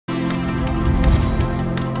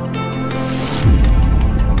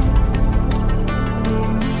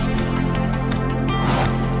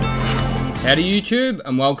Howdy YouTube,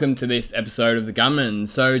 and welcome to this episode of the Gunman.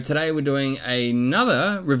 So today we're doing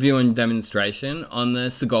another review and demonstration on the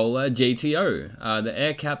Sagola GTO. The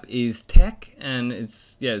air cap is Tech, and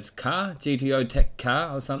it's car, GTO Tech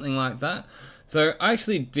car or something like that. So I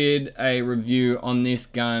actually did a review on this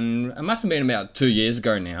gun, it must have been about 2 years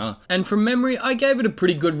ago now, and from memory I gave it a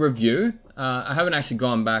pretty good review. I haven't actually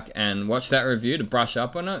gone back and watched that review to brush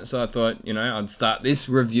up on it, so I thought, you know, I'd start this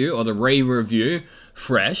review or the re-review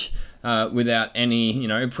fresh. Without any,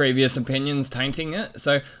 previous opinions tainting it.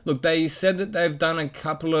 So, look, they said that they've done a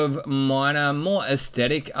couple of minor, more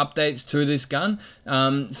aesthetic updates to this gun.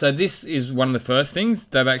 So this is one of the first things.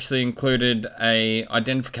 They've actually included a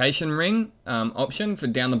identification ring option for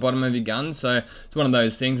down the bottom of your gun. So it's one of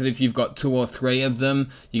those things that if you've got 2 or 3 of them,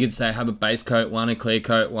 you could say have a base coat one, a clear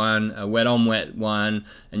coat one, a wet on wet one,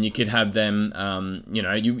 and you could have them,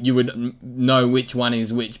 you would know which one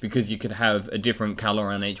is which because you could have a different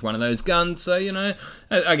color on each one of those guns. So,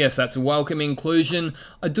 I guess that's a welcome inclusion.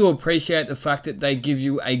 I do appreciate the fact that they give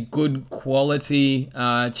you a good quality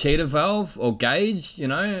cheater valve or gauge,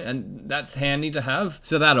 and that's handy to have.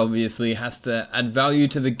 So that obviously has to add value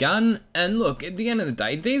to the gun. And look, at the end of the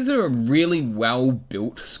day, these are a really well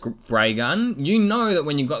built spray gun. You know that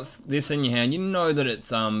when you've got this in your hand, you know that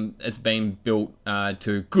it's been built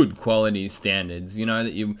to good quality standards. You know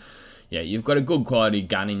that you've got a good quality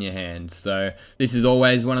gun in your hand. So this is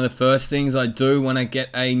always one of the first things I do when I get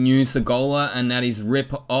a new Sagola, and that is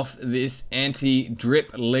rip off this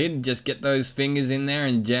anti-drip lid. Just get those fingers in there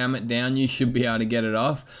and jam it down. You should be able to get it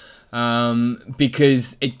off.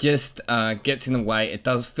 Because it just gets in the way. It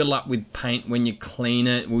does fill up with paint when you clean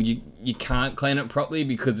it. Well, you can't clean it properly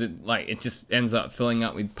because it just ends up filling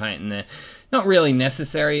up with paint in there. Not really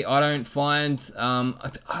necessary, I don't find.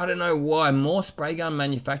 I don't know why more spray gun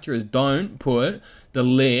manufacturers don't put the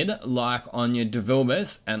lid like on your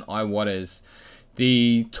DeVilbiss and iWatters.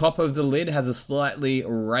 The top of the lid has a slightly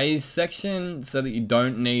raised section so that you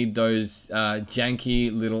don't need those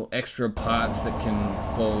janky little extra parts that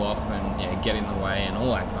can fall off and get in the way and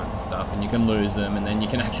all that kind of stuff, and you can lose them, and then you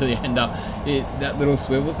can actually end up that little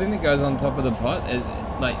swivel thing that goes on top of the pot.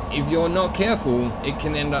 Like, if you're not careful, it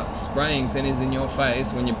can end up spraying thinners in your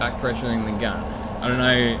face when you're back pressuring the gun. I don't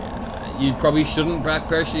know, you probably shouldn't back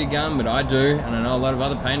pressure your gun, but I do, and I know a lot of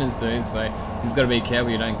other painters do, so you've got to be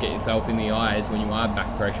careful you don't get yourself in the eyes when you are back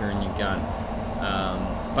pressuring your gun.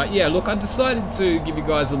 But yeah, look, I decided to give you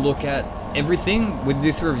guys a look at everything with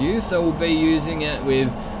this review, so we'll be using it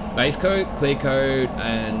with base coat, clear coat,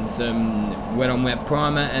 and some wet on wet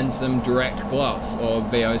primer, and some direct gloss or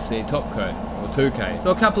VOC top coat or 2K.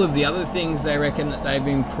 So a couple of the other things they reckon that they've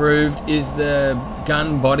improved is the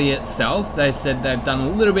gun body itself. They said they've done a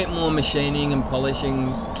little bit more machining and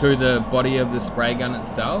polishing to the body of the spray gun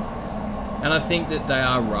itself, and I think that they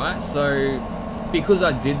are right. So because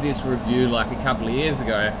I did this review like a couple of years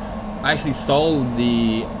ago, I actually sold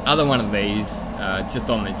the other one of these just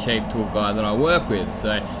on the cheap to a guy that I work with.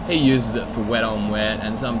 So he uses it for wet on wet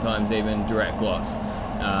and sometimes even direct gloss,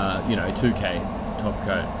 2K top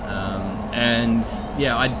coat. And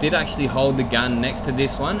yeah, I did actually hold the gun next to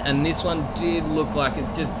this one, and this one did look like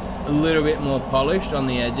it's just a little bit more polished on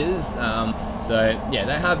the edges. So yeah,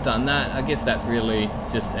 they have done that. I guess that's really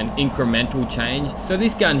just an incremental change. So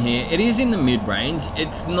this gun here, it is in the mid-range.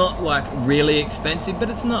 It's not like really expensive, but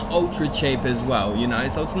it's not ultra cheap as well,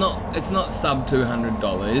 so it's not sub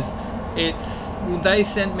 $200. They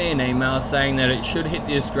sent me an email saying that it should hit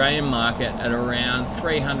the Australian market at around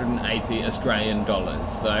 380 Australian dollars.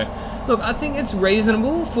 So look, I think it's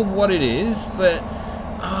reasonable for what it is, but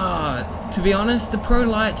to be honest, the Pro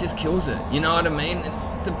Light just kills it. You know what I mean?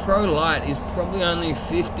 The Pro Light is probably only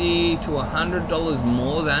 $50 to $100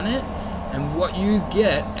 more than it, and what you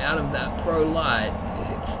get out of that Pro Light,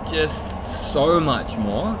 it's just so much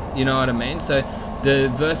more, you know what I mean? So the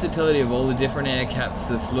versatility of all the different air caps,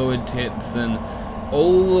 the fluid tips, and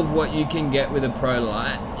all of what you can get with a Pro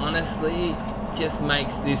Light, honestly, just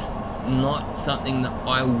makes this not something that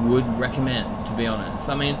I would recommend, to be honest.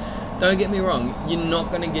 I mean, don't get me wrong, you're not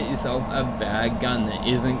going to get yourself a bad gun that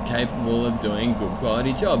isn't capable of doing good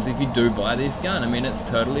quality jobs if you do buy this gun. I mean, it's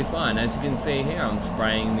totally fine. As you can see here, I'm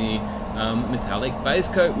spraying the metallic base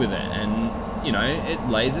coat with it, and it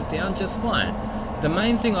lays it down just fine. The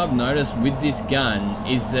main thing I've noticed with this gun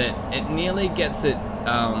is that it nearly gets it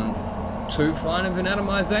too fine of an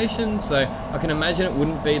atomization, so I can imagine it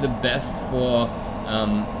wouldn't be the best for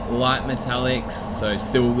light metallics, so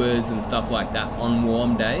silvers and stuff like that on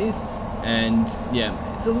warm days. And yeah,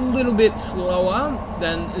 it's a little bit slower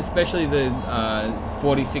than especially the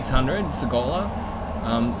 4600 Sagola.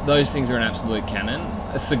 Those things are an absolute cannon.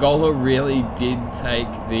 Sagola really did take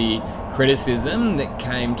the criticism that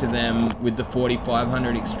came to them with the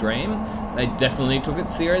 4500 Extreme. They definitely took it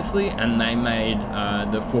seriously, and they made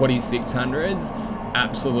the 4600s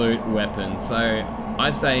absolute weapons. So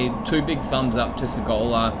I'd say 2 big thumbs up to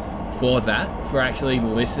Sagola for that, for actually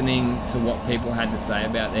listening to what people had to say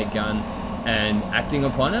about their gun and acting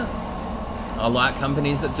upon it. I like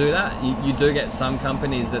companies that do that. You do get some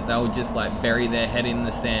companies that they'll just like bury their head in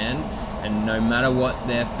the sand, and no matter what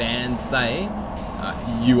their fans say,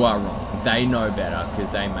 you are wrong. They know better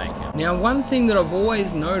because they make it. Now, one thing that I've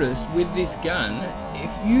always noticed with this gun,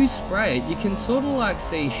 if you spray it, you can sort of like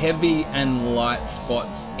see heavy and light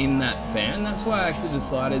spots in that fan. That's why I actually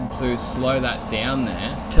decided to slow that down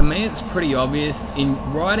there. To me, it's pretty obvious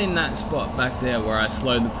right in that spot back there where I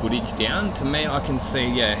slowed the footage down. To me, I can see,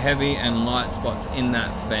 yeah, heavy and light spots in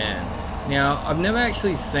that fan. Now, I've never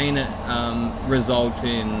actually seen it result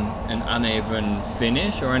in an uneven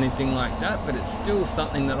finish or anything like that, but it's still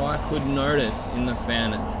something that I could notice in the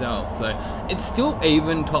fan itself. So it's still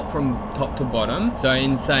even top to bottom. So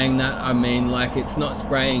in saying that, I mean like it's not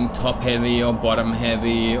spraying top heavy or bottom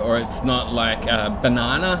heavy, or it's not like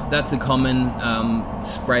banana. That's a common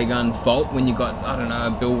spray gun fault when you got, I don't know,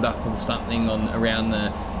 a build up of something around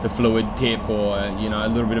the fluid tip, or you know, a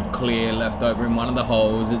little bit of clear left over in one of the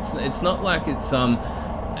holes. It's not like it's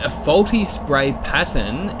a faulty spray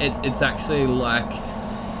pattern. It's actually like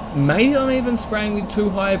maybe I'm even spraying with too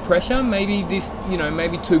high pressure. Maybe this, you know,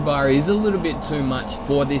 maybe 2 bar is a little bit too much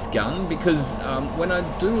for this gun, because when I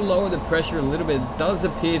do lower the pressure a little bit, it does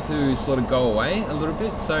appear to sort of go away a little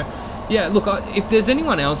bit. So yeah, look, if there's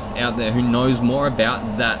anyone else out there who knows more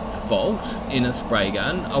about that fault in a spray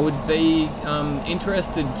gun, I would be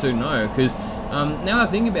interested to know, because now I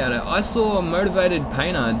think about it, I saw a Motivated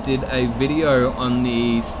Painter did a video on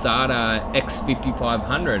the SATA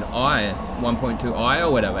X5500i 1.2i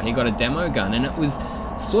or whatever. He got a demo gun, and it was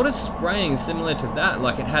sort of spraying similar to that.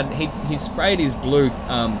 Like it had, he sprayed his blue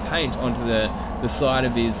paint onto the side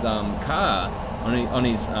of his car on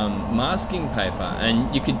his masking paper,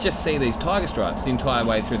 and you could just see these tiger stripes the entire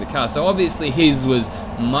way through the car. So obviously his was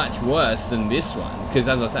much worse than this one, because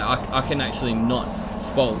as I say, I can actually not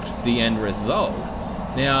fault the end result.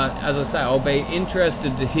 Now, as I say, I'll be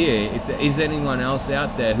interested to hear if there is anyone else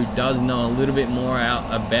out there who does know a little bit more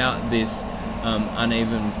about this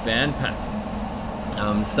uneven fan pattern.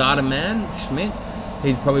 SATA Man Schmidt,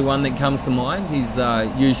 he's probably one that comes to mind. He's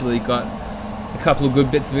usually got a couple of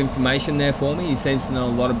good bits of information there for me. He seems to know a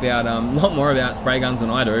lot more about spray guns than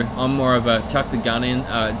I do. I'm more of a chuck the gun in,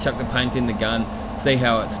 chuck the paint in the gun, see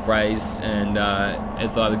how it sprays, and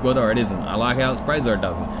it's either good or it isn't. I like how it sprays or it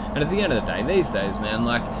doesn't. And at the end of the day, these days, man,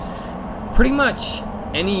 like pretty much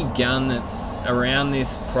any gun that's around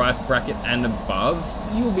this price bracket and above,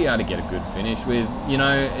 you'll be able to get a good finish with. You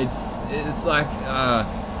know, it's like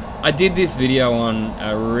I did this video on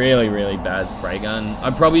a really, really bad spray gun.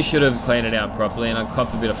 I probably should have cleaned it out properly, and I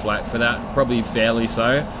copped a bit of flack for that, probably fairly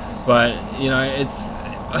so. But you know,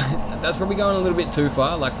 that's probably going a little bit too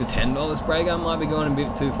far. Like the $10 spray gun might be going a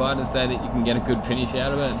bit too far to say that you can get a good finish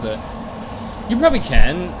out of it, but you probably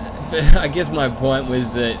can. But I guess my point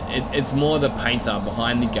was that it's more the painter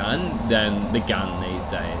behind the gun than the gun these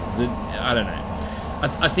days. I don't know.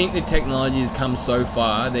 I think the technology has come so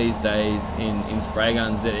far these days in spray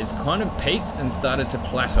guns that it's kind of peaked and started to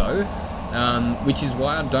plateau, which is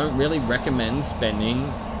why I don't really recommend spending,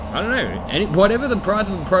 I don't know, whatever the price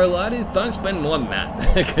of a Pro Light is, don't spend more than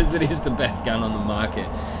that, because it is the best gun on the market.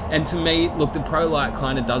 And to me, look, the Pro Light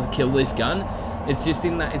kind of does kill this gun. It's just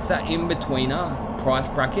it's that in-betweener price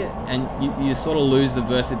bracket, and you sort of lose the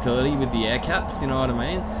versatility with the air caps, you know what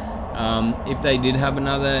I mean? If they did have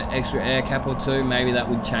another extra air cap or two, maybe that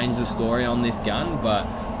would change the story on this gun. But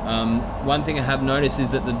one thing I have noticed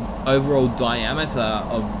is that the overall diameter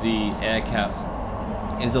of the air cap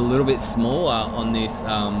is a little bit smaller on this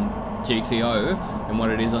GTO than what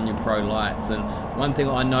it is on your Pro Lights. And one thing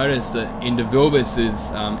I noticed that in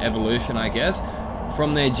DeVilbiss' evolution, I guess,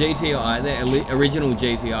 from their GTI, their original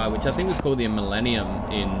GTI, which I think was called the Millennium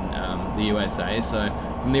in the USA, so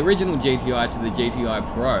from the original GTI to the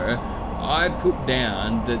GTI Pro, I put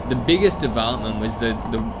down that the biggest development was the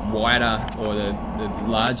wider, or the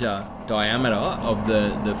larger diameter of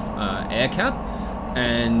the air cap,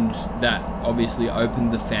 and that obviously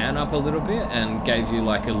opened the fan up a little bit and gave you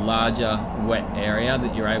like a larger wet area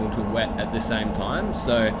that you're able to wet at the same time.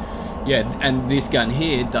 So yeah, and this gun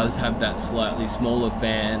here does have that slightly smaller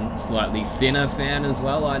fan, slightly thinner fan as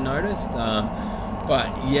well, I noticed. But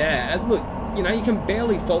yeah, look, you know, you can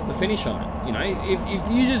barely fault the finish on it. You know, if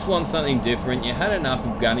you just want something different, you had enough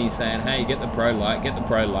of gunnies saying, hey, get the Pro Light,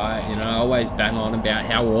 you know, I always bang on about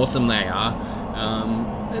how awesome they are.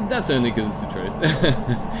 That's only because it's the truth.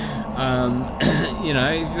 You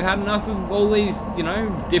know, if you've had enough of all these, you know,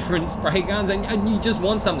 different spray guns and you just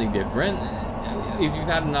want something different, if you've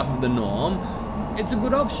had enough of the norm, it's a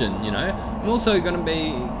good option, you know. I'm also going to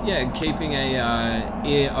be, keeping a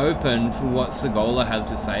ear open for what Sagola has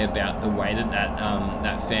to say about the way that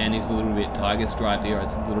that fan is a little bit tiger stripy, or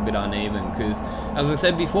it's a little bit uneven, because, as I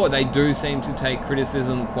said before, they do seem to take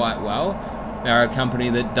criticism quite well. They're a company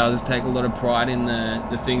that does take a lot of pride in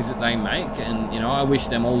the things that they make, and, you know, I wish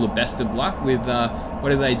them all the best of luck with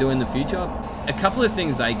whatever they do in the future. A couple of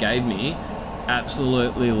things they gave me,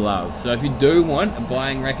 absolutely love. So if you do want a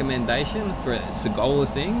buying recommendation for Sagola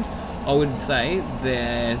things, I would say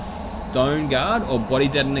their Stone Guard or Body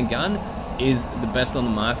Deadener gun is the best on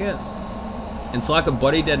the market. It's like a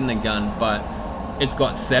body deadener gun, but it's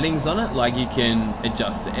got settings on it. Like, you can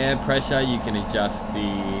adjust the air pressure, you can adjust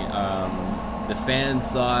the fan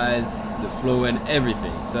size, the fluid,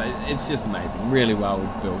 everything. So it's just amazing, really well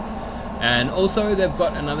built. And also they've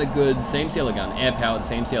got another good seam sealer gun, air powered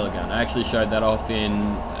seam sealer gun. I actually showed that off in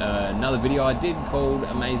another video I did called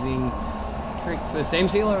Amazing Trick for Seam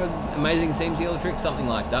Sealer, Amazing Seam Sealer Trick, something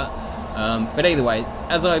like that. But either way,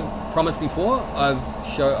 as I promised before,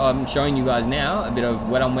 I'm showing you guys now a bit of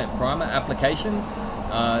wet on wet primer application.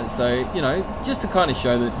 So, you know, just to kind of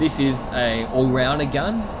show that this is a all-rounder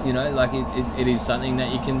gun, you know, like it is something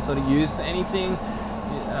that you can sort of use for anything.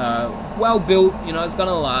 Well built, you know, it's going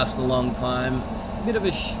to last a long time. Bit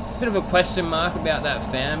of a question mark about that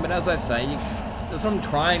fan, but as I say, that's what I'm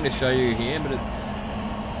trying to show you here, but it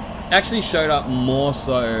actually showed up more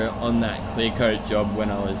so on that clear coat job when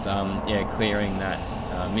I was clearing that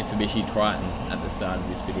Mitsubishi Triton at the start of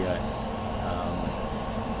this video.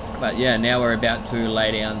 But yeah, now we're about to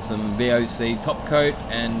lay down some VOC top coat,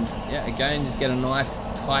 and yeah, again, just get a nice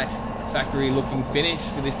tight factory looking finish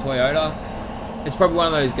for this Toyota. It's probably one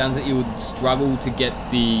of those guns that you would struggle to get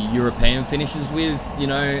the European finishes with, you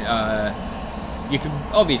know. You could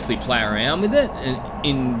obviously play around with it, and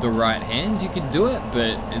in the right hands you could do it,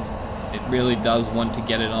 but it really does want to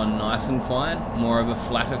get it on nice and fine, more of a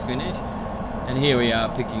flatter finish. And here we are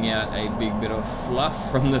picking out a big bit of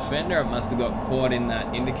fluff from the fender. It must have got caught in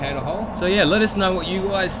that indicator hole. So yeah, let us know what you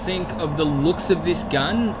guys think of the looks of this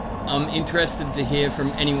gun. I'm interested to hear from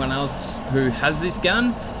anyone else who has this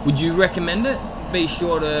gun. Would you recommend it? Be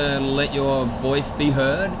sure to let your voice be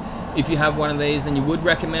heard. If you have one of these and you would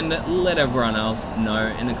recommend it, let everyone else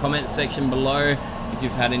know in the comments section below. If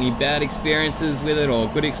you've had any bad experiences with it or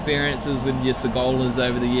good experiences with your Sagolas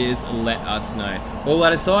over the years, let us know. All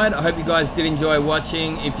that aside, I hope you guys did enjoy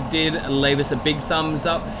watching. If you did, leave us a big thumbs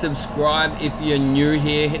up. Subscribe if you're new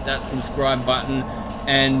here, hit that subscribe button.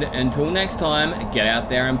 And until next time, get out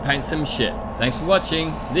there and paint some shit. Thanks for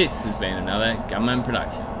watching. This has been another Gunman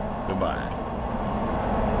production. Goodbye.